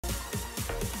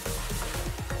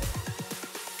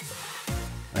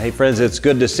Hey friends, it's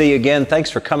good to see you again. Thanks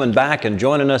for coming back and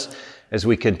joining us as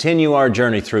we continue our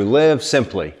journey through Live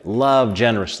Simply, Love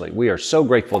Generously. We are so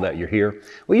grateful that you're here.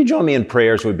 Will you join me in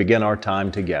prayer as we begin our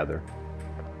time together?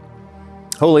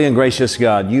 Holy and gracious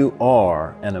God, you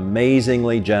are an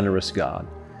amazingly generous God.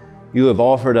 You have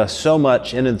offered us so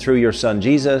much in and through your Son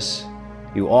Jesus.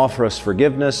 You offer us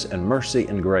forgiveness and mercy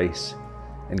and grace.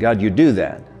 And God, you do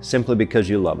that simply because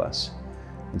you love us.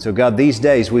 And so God, these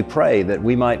days we pray that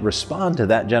we might respond to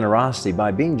that generosity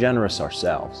by being generous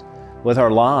ourselves, with our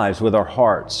lives, with our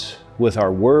hearts, with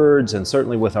our words, and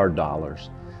certainly with our dollars.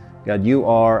 God, you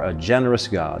are a generous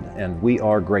God, and we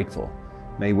are grateful.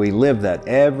 May we live that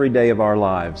every day of our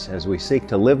lives as we seek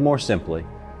to live more simply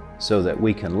so that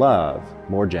we can love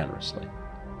more generously.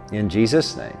 In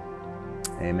Jesus' name,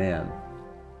 amen.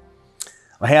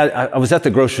 I was at the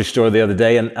grocery store the other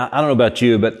day, and I don't know about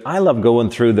you, but I love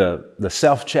going through the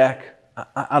self-check.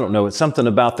 I don't know, it's something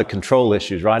about the control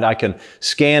issues, right? I can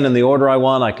scan in the order I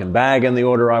want, I can bag in the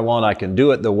order I want, I can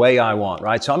do it the way I want,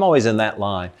 right? So I'm always in that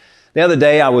line. The other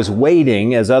day I was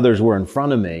waiting as others were in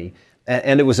front of me,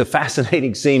 and it was a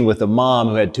fascinating scene with a mom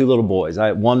who had two little boys.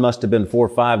 One must have been 4 or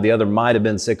 5, the other might have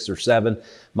been 6 or 7.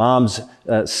 Mom's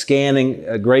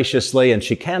scanning graciously, and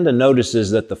she kind of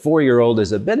notices that the 4-year-old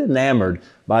is a bit enamored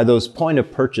by those point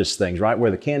of purchase things, right?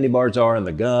 Where the candy bars are and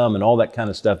the gum and all that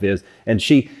kind of stuff is. And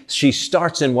she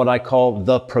starts in what I call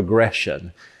the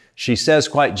progression. She says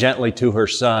quite gently to her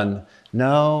son,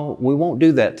 "No, we won't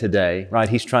do that today," right?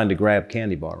 He's trying to grab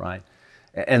candy bar, right?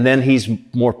 And then he's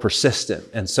more persistent.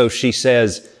 And so she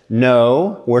says,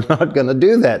 "No, we're not going to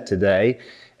do that today."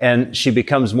 And she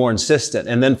becomes more insistent.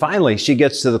 And then finally, she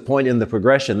gets to the point in the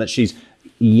progression that she's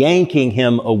yanking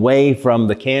him away from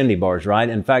the candy bars, right?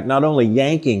 In fact, not only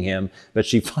yanking him, but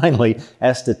she finally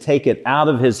has to take it out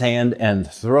of his hand and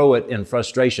throw it in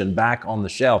frustration back on the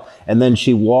shelf. And then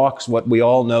she walks what we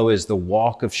all know is the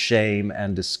walk of shame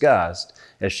and disgust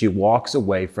as she walks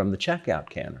away from the checkout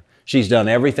counter. She's done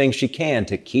everything she can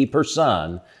to keep her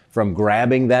son from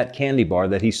grabbing that candy bar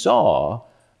that he saw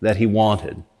that he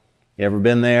wanted. You ever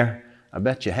been there? I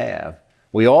bet you have.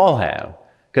 We all have.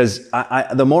 Because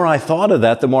the more I thought of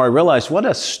that, the more I realized what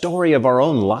a story of our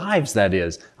own lives that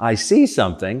is. I see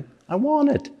something, I want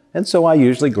it. And so I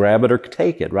usually grab it or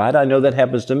take it, right? I know that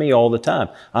happens to me all the time.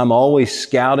 I'm always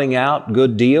scouting out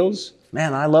good deals.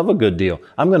 Man, I love a good deal.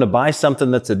 I'm going to buy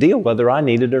something that's a deal whether I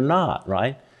need it or not,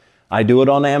 right? I do it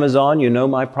on Amazon. You know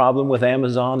my problem with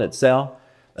Amazon itself.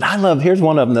 But here's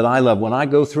one of them that I love. When I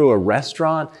go through a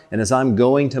restaurant and as I'm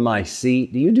going to my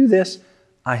seat, do you do this?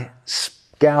 I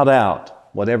scout out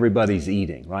what everybody's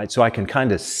eating, right? So I can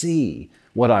kind of see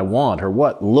what I want or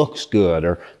what looks good,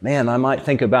 or man, I might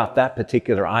think about that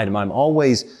particular item. I'm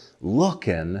always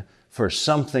looking for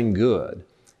something good.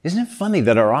 Isn't it funny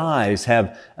that our eyes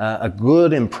have a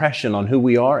good impression on who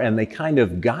we are and they kind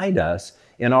of guide us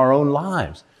in our own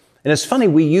lives? And it's funny,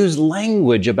 we use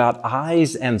language about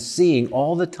eyes and seeing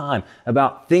all the time,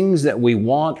 about things that we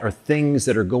want or things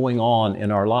that are going on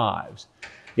in our lives.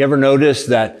 You ever notice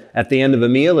that at the end of a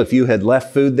meal, if you had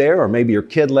left food there, or maybe your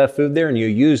kid left food there, and you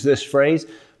use this phrase,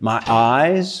 "My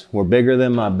eyes were bigger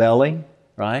than my belly,"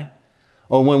 right?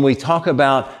 Or when we talk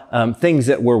about things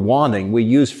that we're wanting, we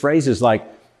use phrases like,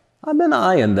 "I've been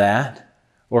eyeing that,"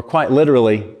 or quite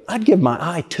literally, "I'd give my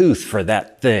eye tooth for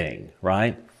that thing,"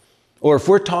 right? Or if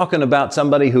we're talking about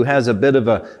somebody who has a bit of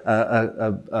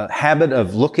a habit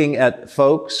of looking at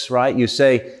folks, right? You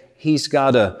say, "He's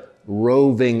got a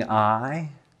roving eye."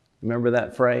 Remember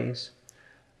that phrase?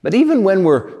 But even when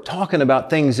we're talking about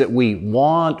things that we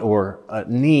want or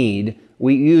need,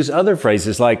 we use other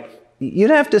phrases like,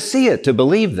 "You'd have to see it to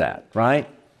believe that," right?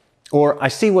 Or, "I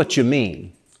see what you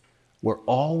mean." We're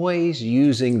always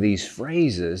using these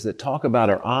phrases that talk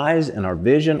about our eyes and our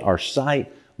vision, our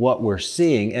sight, what we're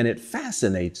seeing, and it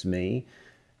fascinates me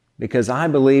because I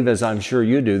believe, as I'm sure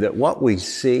you do, that what we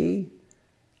see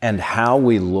and how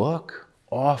we look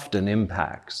often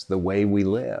impacts the way we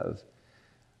live.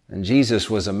 And Jesus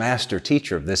was a master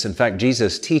teacher of this. In fact,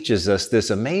 Jesus teaches us this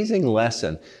amazing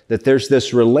lesson that there's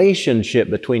this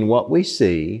relationship between what we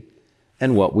see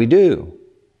and what we do,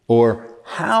 or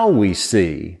how we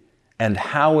see and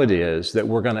how it is that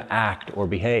we're going to act or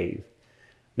behave.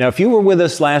 Now, if you were with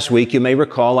us last week, you may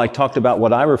recall I talked about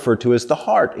what I refer to as the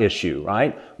heart issue,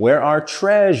 right? Where our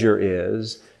treasure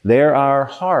is, there our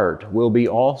heart will be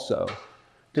also.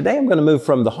 Today, I'm going to move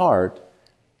from the heart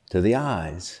to the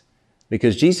eyes,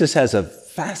 because Jesus has a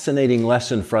fascinating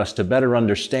lesson for us to better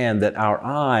understand that our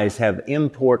eyes have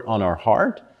import on our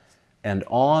heart and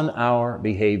on our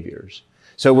behaviors.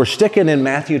 So we're sticking in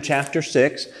Matthew chapter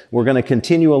 6. We're going to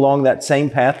continue along that same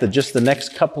path to just the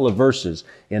next couple of verses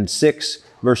in 6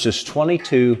 verses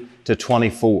 22 to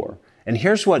 24. And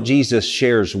here's what Jesus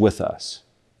shares with us.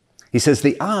 He says,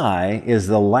 the eye is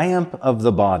the lamp of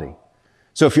the body.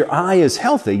 So if your eye is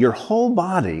healthy, your whole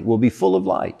body will be full of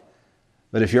light.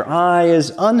 But if your eye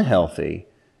is unhealthy,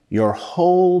 your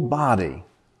whole body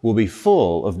will be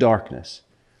full of darkness.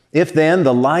 If then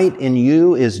the light in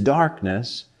you is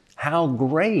darkness, how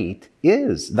great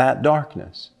is that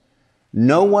darkness?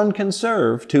 No one can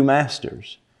serve two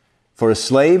masters. For a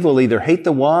slave will either hate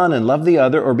the one and love the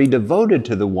other, or be devoted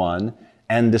to the one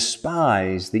and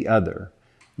despise the other.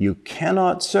 You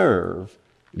cannot serve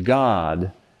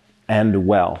God and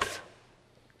wealth.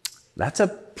 That's a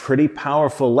pretty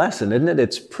powerful lesson, isn't it?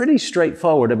 It's pretty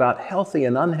straightforward about healthy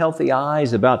and unhealthy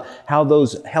eyes, about how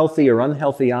those healthy or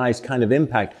unhealthy eyes kind of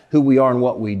impact who we are and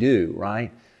what we do,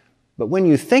 right? But when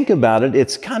you think about it,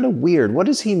 it's kind of weird. What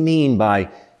does he mean by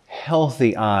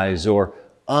healthy eyes or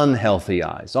unhealthy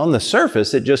eyes? On the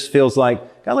surface, it just feels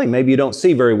like, golly, maybe you don't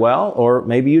see very well, or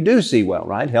maybe you do see well,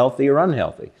 right? Healthy or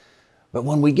unhealthy. But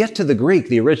when we get to the Greek,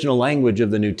 the original language of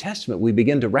the New Testament, we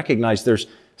begin to recognize there's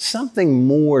something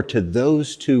more to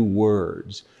those two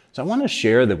words. So I want to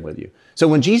share them with you. So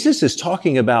when Jesus is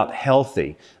talking about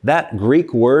healthy, that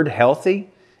Greek word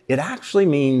healthy, it actually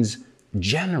means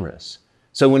generous.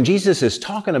 So when Jesus is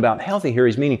talking about healthy here,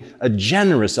 he's meaning a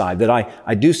generous eye, that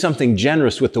I do something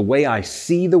generous with the way I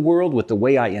see the world, with the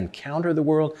way I encounter the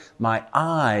world. My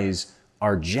eyes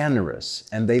are generous,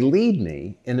 and they lead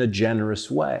me in a generous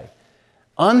way.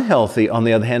 Unhealthy, on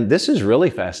the other hand, this is really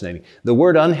fascinating. The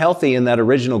word unhealthy in that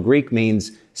original Greek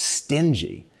means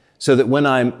stingy. So that when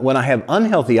I have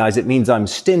unhealthy eyes, it means I'm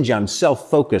stingy, I'm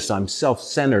self-focused, I'm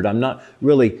self-centered. I'm not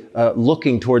really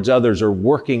looking towards others or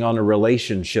working on a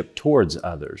relationship towards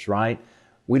others, right?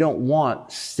 We don't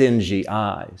want stingy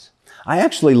eyes. I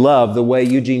actually love the way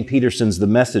Eugene Peterson's The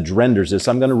Message renders this.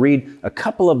 I'm going to read a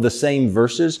couple of the same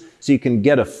verses so you can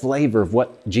get a flavor of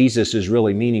what Jesus is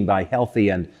really meaning by healthy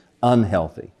and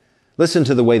unhealthy. Listen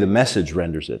to the way The Message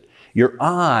renders it. Your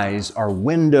eyes are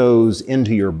windows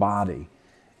into your body.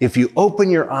 If you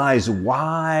open your eyes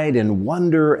wide in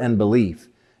wonder and belief,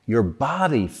 your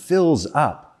body fills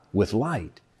up with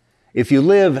light. If you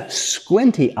live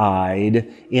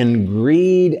squinty-eyed in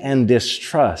greed and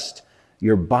distrust,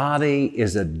 your body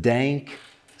is a dank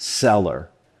cellar.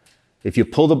 If you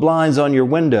pull the blinds on your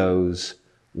windows,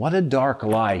 what a dark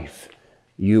life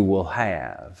you will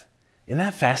have. Isn't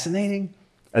that fascinating?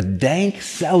 A dank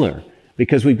cellar,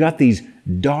 because we've got these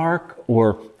dark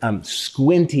or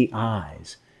squinty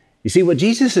eyes. You see, what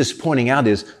Jesus is pointing out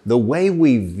is the way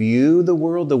we view the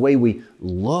world, the way we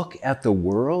look at the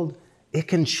world, it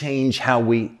can change how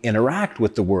we interact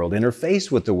with the world,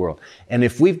 interface with the world. And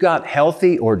if we've got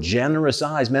healthy or generous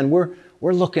eyes, man, we're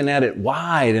looking at it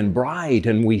wide and bright,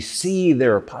 and we see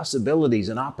there are possibilities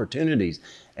and opportunities,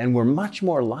 and we're much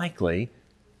more likely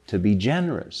to be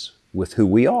generous with who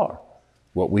we are,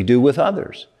 what we do with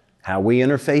others, how we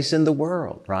interface in the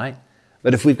world, right?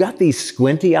 But if we've got these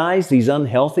squinty eyes, these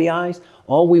unhealthy eyes,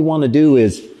 all we want to do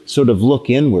is sort of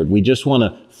look inward. We just want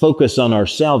to focus on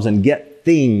ourselves and get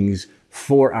things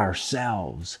for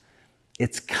ourselves.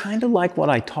 It's kind of like what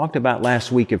I talked about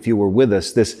last week, if you were with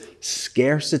us, this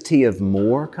scarcity of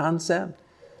more concept.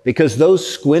 Because those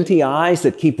squinty eyes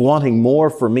that keep wanting more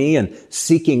for me and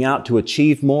seeking out to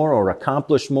achieve more or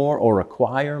accomplish more or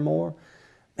acquire more,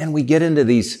 and we get into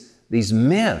these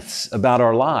myths about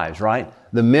our lives, right?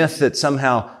 The myth that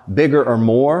somehow bigger or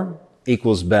more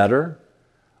equals better,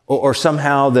 or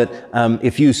somehow that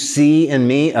if you see in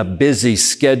me a busy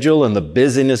schedule and the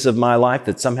busyness of my life,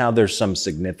 that somehow there's some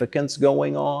significance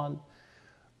going on.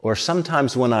 Or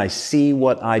sometimes when I see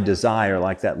what I desire,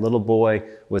 like that little boy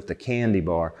with the candy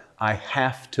bar, I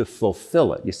have to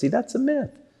fulfill it. You see, that's a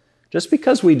myth. Just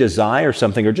because we desire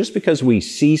something or just because we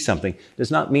see something does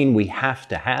not mean we have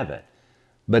to have it.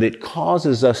 But it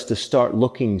causes us to start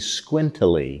looking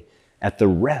squintily at the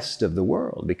rest of the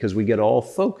world because we get all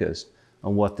focused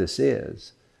on what this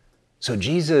is. So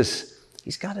Jesus,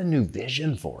 he's got a new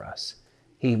vision for us.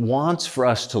 He wants for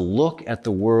us to look at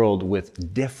the world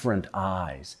with different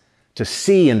eyes, to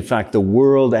see, in fact, the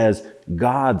world as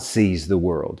God sees the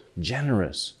world,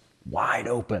 generous, wide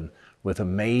open, with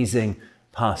amazing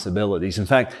possibilities. In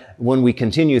fact, when we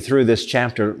continue through this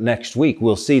chapter next week,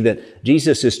 we'll see that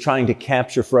Jesus is trying to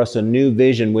capture for us a new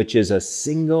vision, which is a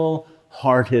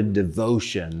single-hearted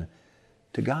devotion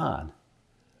to God.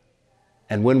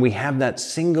 And when we have that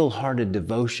single-hearted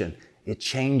devotion, it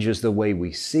changes the way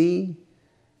we see,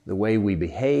 the way we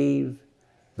behave,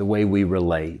 the way we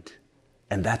relate.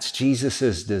 And that's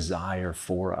Jesus' desire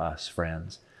for us,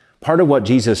 friends. Part of what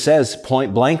Jesus says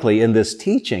point blankly in this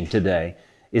teaching today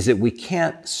is that we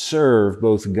can't serve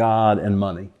both God and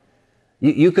money.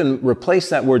 You can replace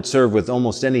that word serve with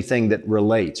almost anything that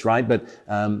relates, right? But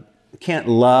we can't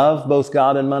love both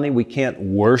God and money. We can't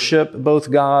worship both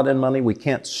God and money. We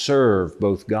can't serve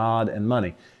both God and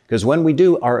money. Because when we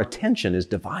do, our attention is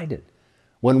divided.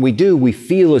 When we do, we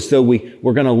feel as though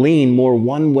we're going to lean more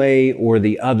one way or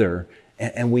the other.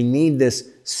 And we need this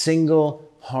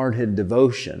single-hearted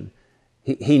devotion.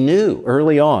 He knew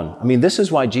early on. I mean, this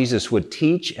is why Jesus would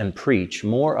teach and preach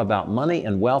more about money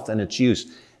and wealth and its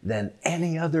use than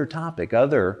any other topic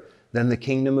other than the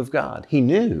kingdom of God. He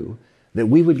knew that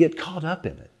we would get caught up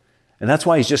in it. And that's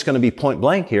why he's just going to be point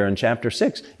blank here in chapter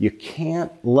 6. You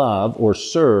can't love or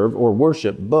serve or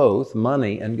worship both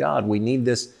money and God. We need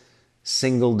this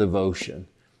single devotion.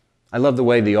 I love the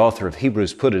way the author of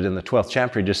Hebrews put it in the 12th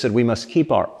chapter. He just said, we must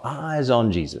keep our eyes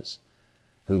on Jesus,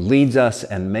 who leads us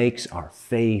and makes our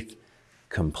faith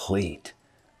complete.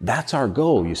 That's our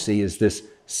goal, you see, is this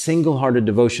single-hearted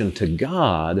devotion to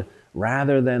God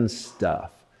rather than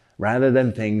stuff, rather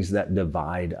than things that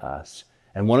divide us.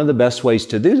 And one of the best ways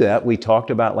to do that, we talked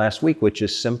about last week, which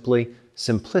is simply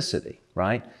simplicity,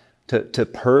 right? To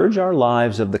purge our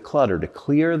lives of the clutter, to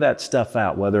clear that stuff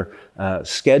out, whether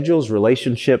schedules,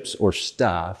 relationships, or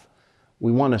stuff.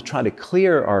 We want to try to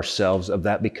clear ourselves of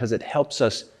that because it helps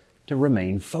us to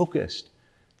remain focused,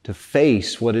 to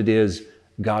face what it is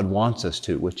God wants us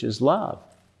to, which is love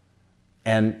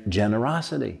and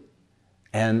generosity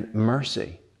and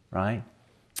mercy, right?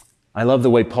 I love the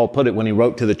way Paul put it when he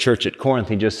wrote to the church at Corinth.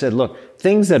 He just said, look,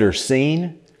 things that are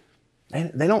seen,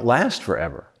 they don't last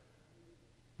forever.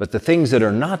 But the things that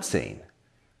are not seen,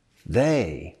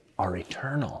 they are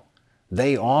eternal.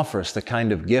 They offer us the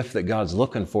kind of gift that God's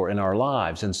looking for in our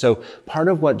lives. And so part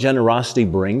of what generosity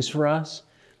brings for us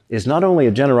is not only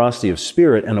a generosity of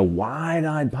spirit and a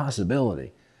wide-eyed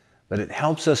possibility, but it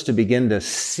helps us to begin to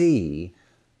see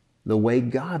the way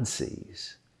God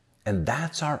sees. And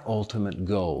that's our ultimate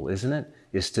goal, isn't it?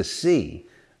 Is to see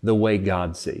the way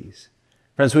God sees.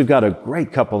 Friends, we've got a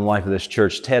great couple in the life of this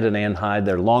church, Ted and Ann Hyde.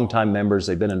 They're longtime members.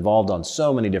 They've been involved on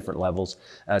so many different levels.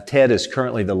 Ted is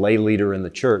currently the lay leader in the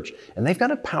church. And they've got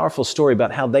a powerful story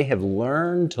about how they have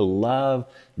learned to love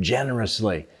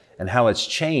generously and how it's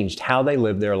changed how they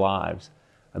live their lives.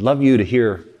 I'd love you to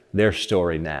hear their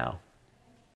story now.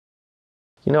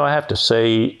 You know, I have to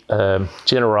say,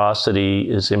 generosity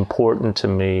is important to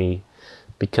me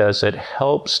because it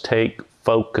helps take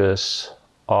focus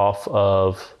off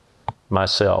of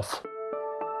myself.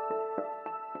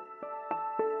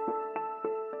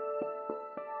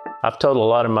 I've told a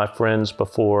lot of my friends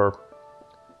before,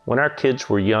 when our kids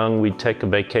were young, we'd take a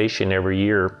vacation every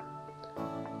year.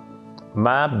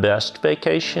 My best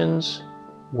vacations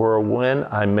were when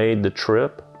I made the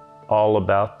trip all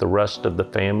about the rest of the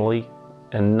family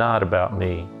and not about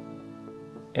me.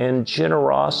 And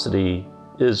generosity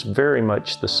is very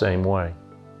much the same way.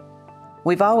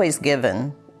 We've always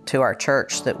given to our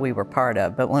church that we were part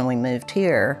of, but when we moved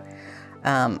here,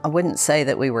 I wouldn't say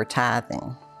that we were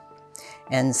tithing.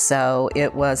 And so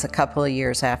it was a couple of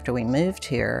years after we moved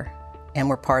here and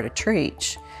were part of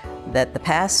Treach that the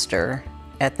pastor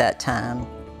at that time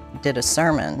did a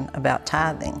sermon about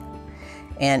tithing.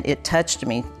 And it touched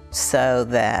me so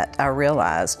that I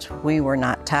realized we were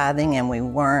not tithing and we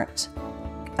weren't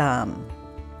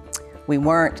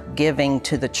giving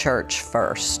to the church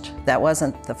first. That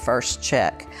wasn't the first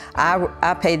check.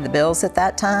 I paid the bills at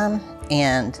that time,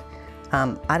 and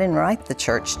I didn't write the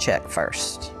church check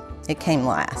first. It came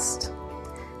last.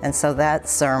 And so that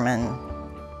sermon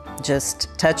just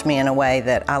touched me in a way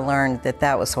that I learned that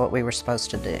that was what we were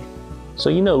supposed to do. So,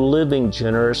 you know, living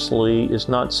generously is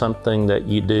not something that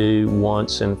you do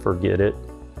once and forget it.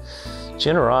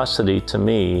 Generosity to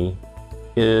me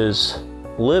is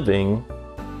living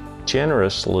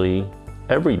generously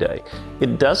every day.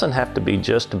 It doesn't have to be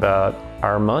just about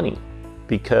our money,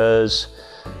 because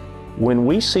when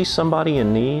we see somebody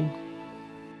in need,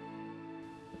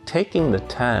 taking the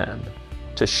time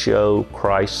to show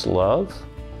Christ's love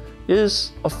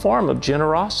is a form of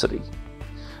generosity.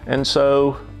 And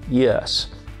so, yes,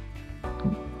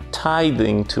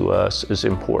 tithing to us is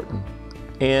important.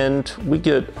 And we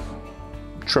get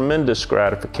tremendous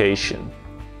gratification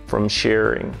from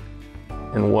sharing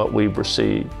in what we've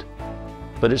received.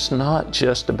 But it's not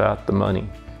just about the money.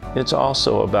 It's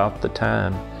also about the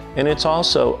time. And it's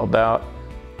also about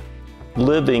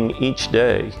living each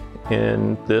day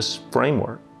in this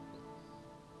framework.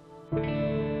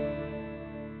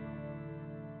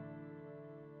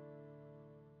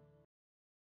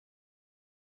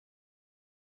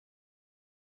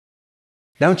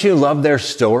 Don't you love their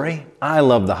story? I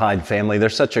love the Hyde family. They're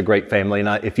such a great family.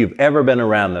 And if you've ever been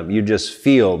around them, you just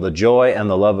feel the joy and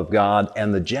the love of God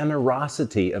and the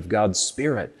generosity of God's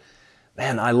Spirit.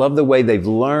 Man, I love the way they've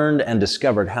learned and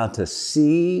discovered how to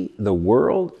see the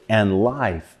world and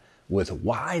life with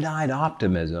wide-eyed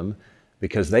optimism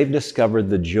because they've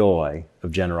discovered the joy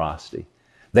of generosity.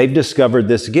 They've discovered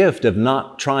this gift of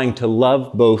not trying to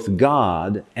love both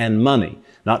God and money,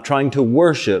 not trying to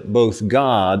worship both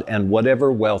God and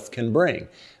whatever wealth can bring.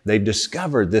 They've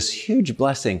discovered this huge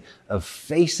blessing of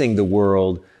facing the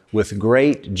world with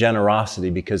great generosity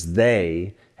because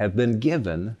they have been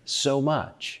given so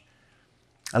much.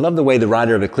 I love the way the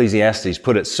writer of Ecclesiastes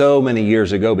put it so many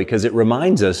years ago because it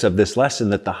reminds us of this lesson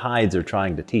that the Hydes are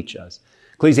trying to teach us.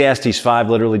 Ecclesiastes 5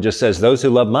 literally just says, those who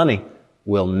love money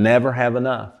will never have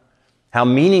enough. How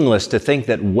meaningless to think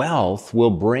that wealth will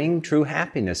bring true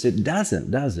happiness. It doesn't,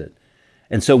 does it?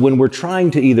 And so when we're trying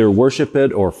to either worship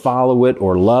it or follow it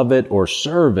or love it or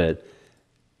serve it,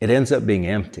 it ends up being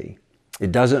empty.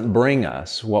 It doesn't bring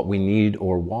us what we need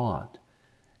or want.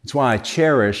 It's why I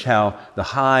cherish how the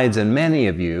Hydes and many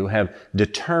of you have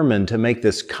determined to make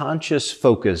this conscious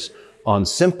focus on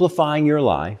simplifying your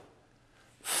life,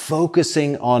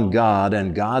 focusing on God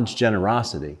and God's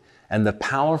generosity, and the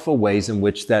powerful ways in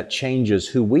which that changes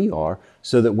who we are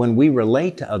so that when we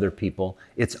relate to other people,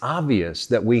 it's obvious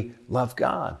that we love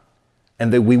God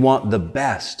and that we want the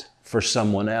best for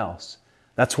someone else.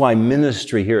 That's why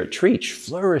ministry here at Trietsch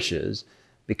flourishes,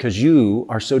 because you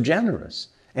are so generous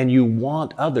and you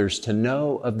want others to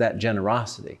know of that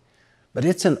generosity. But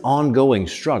it's an ongoing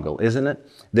struggle, isn't it?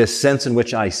 This sense in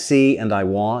which I see and I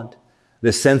want,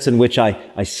 this sense in which I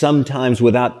sometimes,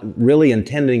 without really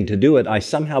intending to do it, I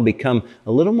somehow become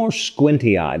a little more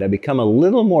squinty-eyed. I become a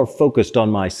little more focused on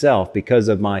myself because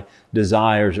of my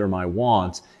desires or my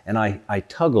wants. And I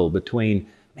toggle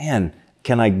between, man,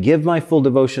 can I give my full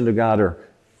devotion to God, or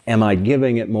am I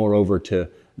giving it more over to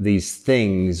these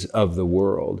things of the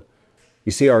world?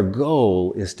 You see, our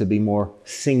goal is to be more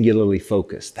singularly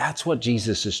focused. That's what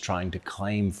Jesus is trying to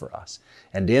claim for us.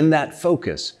 And in that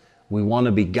focus, we want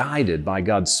to be guided by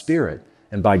God's Spirit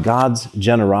and by God's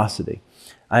generosity.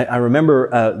 I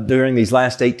remember during these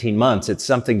last 18 months, it's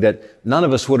something that none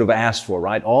of us would have asked for,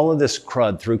 right? All of this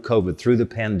crud through COVID, through the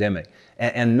pandemic,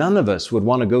 and none of us would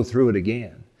want to go through it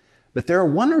again. But there are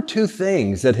one or two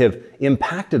things that have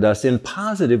impacted us in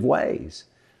positive ways.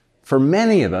 For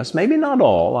many of us, maybe not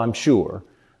all, I'm sure,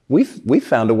 we've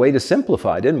found a way to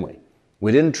simplify, didn't we?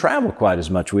 We didn't travel quite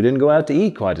as much. We didn't go out to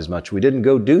eat quite as much. We didn't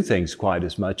go do things quite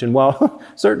as much. And while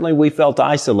certainly we felt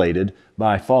isolated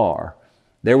by far,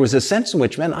 there was a sense in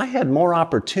which, man, I had more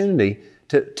opportunity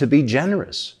to be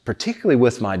generous, particularly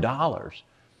with my dollars.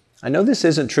 I know this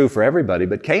isn't true for everybody,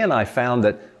 but Kay and I found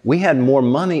that we had more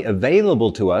money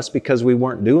available to us because we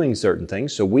weren't doing certain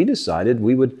things, so we decided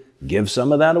we would give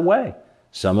some of that away.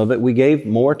 Some of it we gave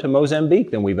more to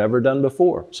Mozambique than we've ever done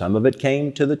before. Some of it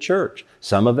came to the church.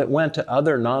 Some of it went to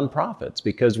other nonprofits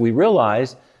because we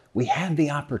realized we had the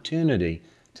opportunity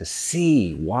to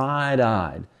see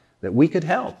wide-eyed that we could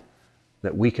help,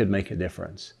 that we could make a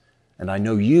difference. And I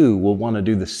know you will want to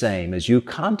do the same as you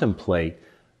contemplate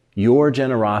your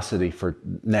generosity for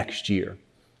next year.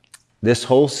 This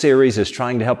whole series is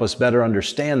trying to help us better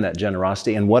understand that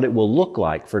generosity and what it will look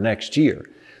like for next year.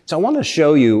 So I want to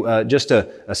show you just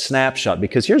a snapshot,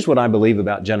 because here's what I believe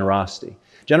about generosity.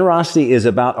 Generosity is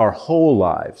about our whole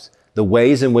lives, the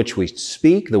ways in which we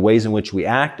speak, the ways in which we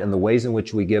act, and the ways in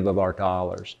which we give of our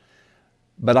dollars.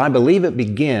 But I believe it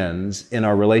begins in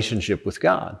our relationship with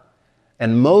God.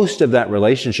 And most of that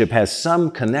relationship has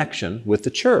some connection with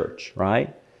the church,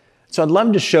 right? So I'd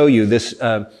love to show you this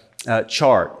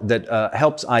chart that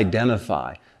helps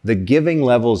identify the giving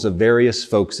levels of various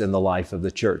folks in the life of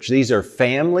the church. These are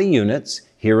family units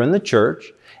here in the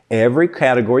church. Every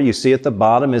category you see at the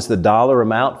bottom is the dollar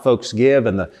amount folks give,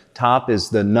 and the top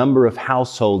is the number of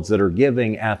households that are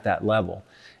giving at that level.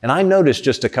 And I noticed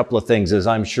just a couple of things, as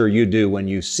I'm sure you do when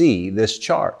you see this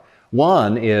chart.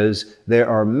 One is there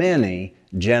are many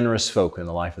generous folk in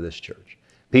the life of this church.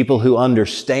 People who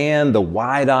understand the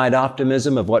wide-eyed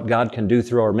optimism of what God can do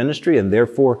through our ministry, and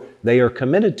therefore they are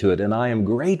committed to it, and I am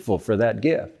grateful for that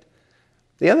gift.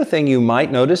 The other thing you might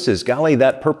notice is, golly,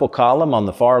 that purple column on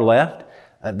the far left,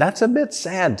 that's a bit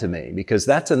sad to me, because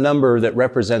that's a number that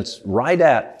represents right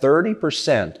at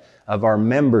 30% of our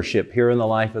membership here in the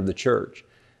life of the church.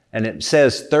 And it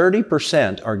says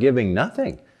 30% are giving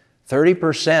nothing.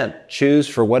 30% choose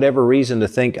for whatever reason to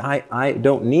think, I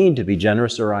don't need to be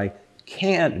generous, or I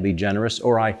can't be generous,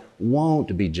 or I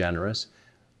won't be generous.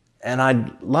 And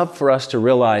I'd love for us to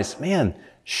realize, man,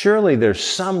 surely there's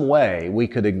some way we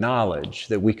could acknowledge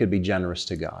that we could be generous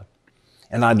to God.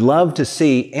 And I'd love to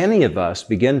see any of us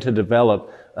begin to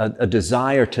develop a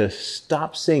desire to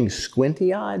stop seeing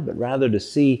squinty-eyed, but rather to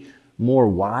see more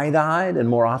wide-eyed and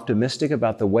more optimistic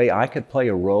about the way I could play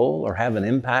a role or have an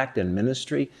impact in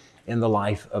ministry in the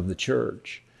life of the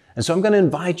church. And so I'm going to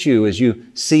invite you, as you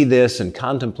see this and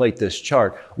contemplate this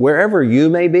chart, wherever you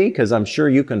may be, because I'm sure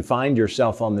you can find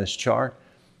yourself on this chart,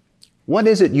 what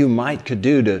is it you could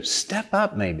do to step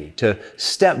up maybe, to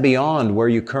step beyond where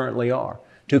you currently are,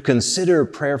 to consider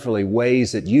prayerfully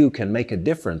ways that you can make a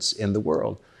difference in the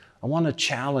world? I want to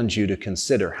challenge you to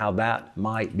consider how that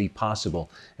might be possible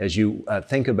as you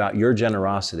think about your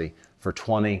generosity for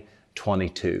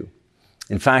 2022.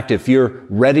 In fact, if you're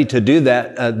ready to do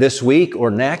that this week or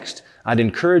next, I'd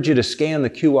encourage you to scan the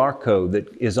QR code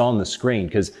that is on the screen,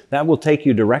 because that will take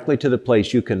you directly to the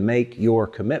place you can make your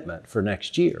commitment for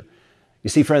next year. You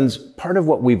see, friends, part of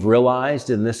what we've realized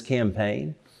in this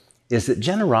campaign is that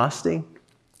generosity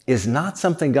is not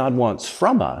something God wants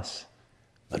from us,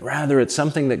 but rather it's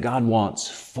something that God wants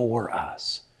for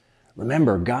us.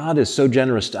 Remember, God is so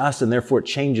generous to us, and therefore it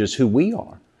changes who we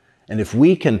are. And if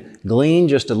we can glean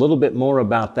just a little bit more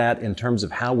about that in terms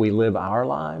of how we live our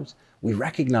lives, we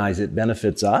recognize it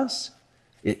benefits us.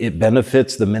 It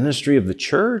benefits the ministry of the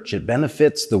church. It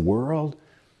benefits the world.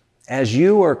 As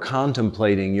you are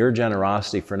contemplating your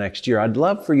generosity for next year, I'd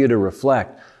love for you to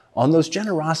reflect on those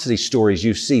generosity stories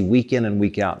you see week in and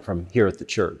week out from here at the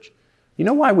church. You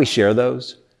know why we share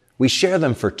those? We share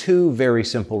them for two very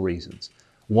simple reasons.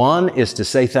 One is to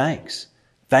say thanks.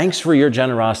 Thanks for your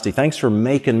generosity. Thanks for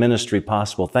making ministry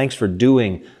possible. Thanks for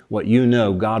doing what you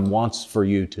know God wants for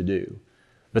you to do.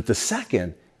 But the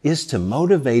second is to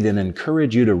motivate and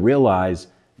encourage you to realize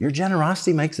your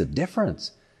generosity makes a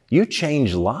difference. You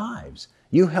change lives.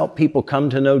 You help people come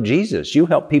to know Jesus. You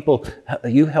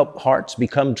help hearts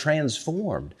become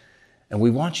transformed. And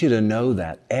we want you to know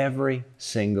that every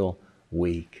single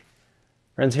week.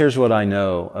 Friends, here's what I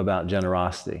know about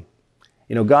generosity.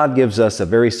 You know, God gives us a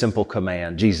very simple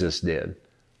command. Jesus did.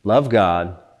 Love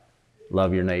God,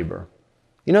 love your neighbor.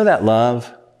 You know, that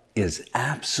love is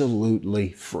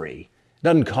absolutely free. It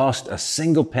doesn't cost a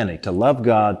single penny to love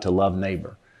God, to love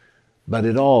neighbor. But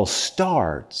it all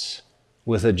starts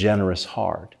with a generous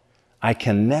heart. I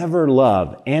can never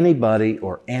love anybody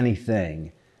or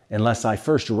anything unless I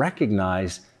first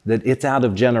recognize that it's out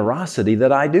of generosity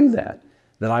that I do that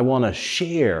I want to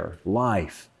share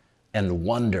life and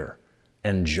wonder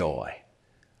and joy.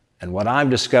 And what I've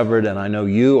discovered, and I know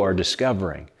you are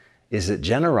discovering, is that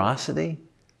generosity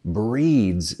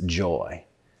breeds joy.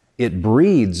 It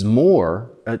breeds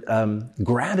more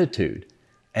gratitude,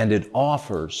 and it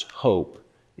offers hope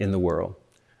in the world.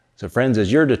 So friends,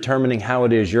 as you're determining how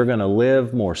it is you're going to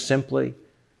live more simply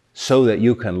so that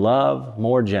you can love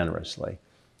more generously,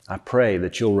 I pray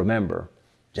that you'll remember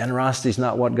generosity is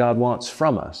not what God wants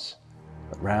from us,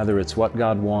 but rather it's what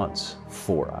God wants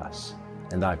for us.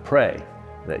 And I pray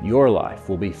that your life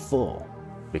will be full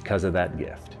because of that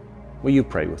gift. Will you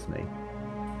pray with me?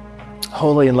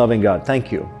 Holy and loving God,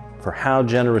 thank you for how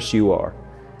generous you are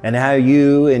and how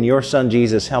you and your Son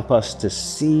Jesus help us to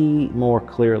see more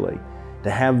clearly,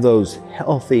 to have those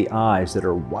healthy eyes that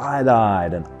are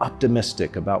wide-eyed and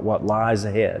optimistic about what lies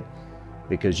ahead,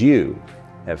 because you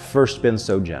have first been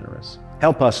so generous.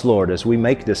 Help us, Lord, as we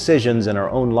make decisions in our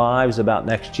own lives about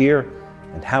next year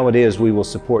and how it is we will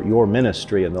support your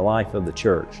ministry in the life of the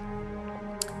church.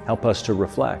 Help us to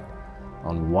reflect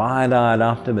on wide-eyed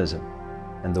optimism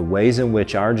and the ways in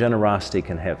which our generosity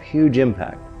can have huge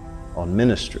impact on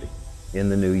ministry in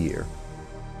the new year.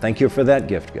 Thank you for that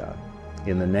gift, God.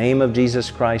 In the name of Jesus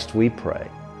Christ, we pray.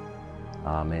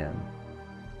 Amen.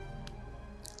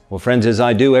 Well, friends, as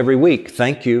I do every week,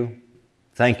 thank you.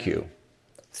 Thank you.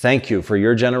 Thank you for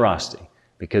your generosity,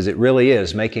 because it really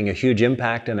is making a huge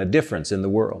impact and a difference in the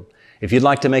world. If you'd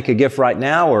like to make a gift right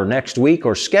now or next week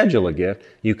or schedule a gift,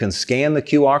 you can scan the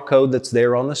QR code that's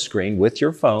there on the screen with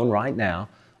your phone right now,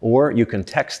 or you can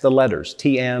text the letters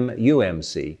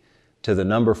TMUMC to the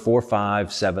number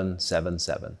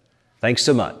 45777. Thanks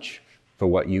so much for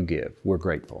what you give. We're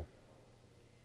grateful.